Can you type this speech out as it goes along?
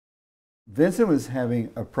Vincent was having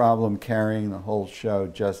a problem carrying the whole show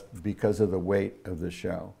just because of the weight of the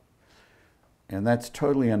show. And that's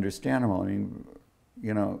totally understandable. I mean,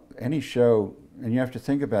 you know, any show, and you have to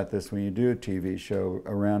think about this when you do a TV show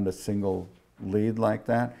around a single lead like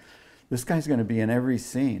that, this guy's going to be in every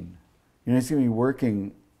scene. You know, he's going to be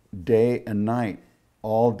working day and night,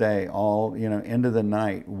 all day, all, you know, into the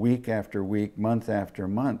night, week after week, month after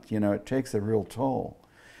month. You know, it takes a real toll.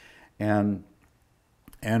 And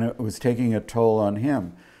it was taking a toll on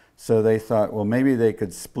him. So they thought, well, maybe they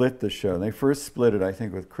could split the show. They first split it, I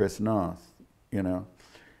think, with Chris Noth, you know.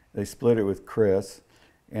 They split it with Chris,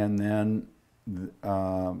 and then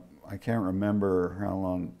I can't remember how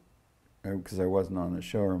long, because I wasn't on the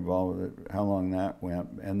show or involved with it, how long that went.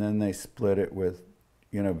 And then they split it with,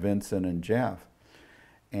 you know, Vincent and Jeff.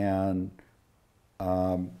 And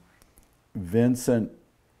Vincent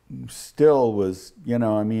still was, you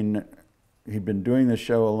know, I mean, he'd been doing the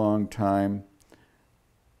show a long time.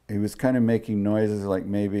 He was kind of making noises like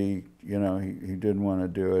maybe, you know, he didn't want to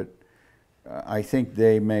do it. I think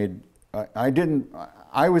they made,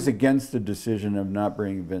 I was against the decision of not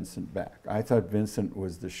bringing Vincent back. I thought Vincent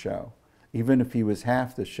was the show. Even if he was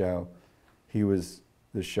half the show, he was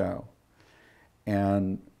the show.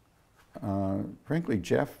 And frankly,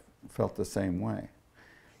 Jeff felt the same way.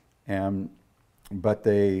 But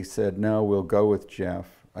they said, no, we'll go with Jeff.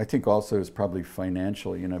 I think also it's probably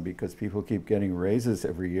financial, you know, because people keep getting raises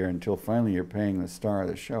every year until finally you're paying the star of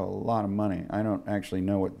the show a lot of money. I don't actually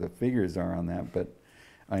know what the figures are on that, but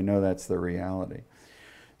I know that's the reality.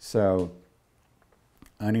 So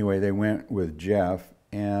anyway, they went with Jeff,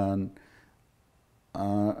 and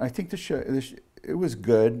I think the show, it was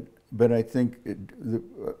good, but I think you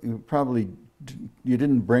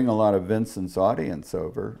didn't bring a lot of Vincent's audience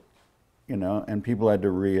over, you know, and people had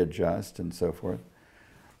to readjust and so forth.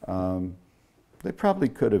 They probably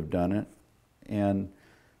could have done it, and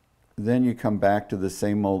then you come back to the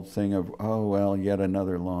same old thing of, oh, well, yet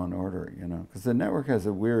another Law and Order, you know, because the network has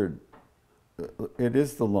a weird, it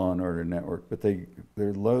is the Law and Order network, but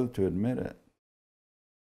they're loath to admit it.